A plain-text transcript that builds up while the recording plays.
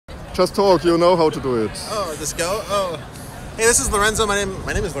just talk. You know how to do it. Oh, just go. Oh, hey, this is Lorenzo. My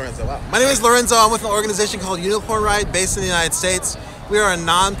name is Lorenzo. Wow. My name is Lorenzo. I'm with an organization called Unicorn Riot, based in the United States. We are a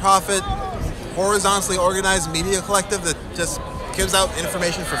non-profit, horizontally organized media collective that just gives out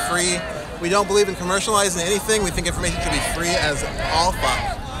information for free. We don't believe in commercializing anything. We think information should be free as all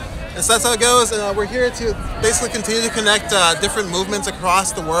fuck. And so that's how it goes. And we're here to basically continue to connect different movements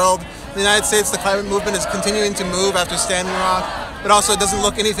across the world. In the United States, the climate movement is continuing to move after Standing Rock, but also it doesn't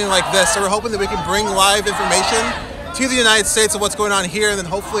look anything like this. So we're hoping that we can bring live information to the United States of what's going on here, and then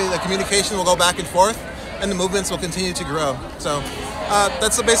hopefully the communication will go back and forth, and the movements will continue to grow. So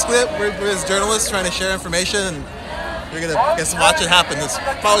that's basically it. We're as journalists trying to share information, and you're gonna guess watch it happen. Just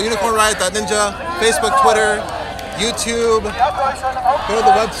follow unicornriot.ninja, Facebook, Twitter, YouTube. Go to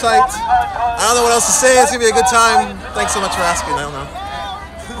the website. I don't know what else to say. It's gonna be a good time. Thanks so much for asking. I don't know.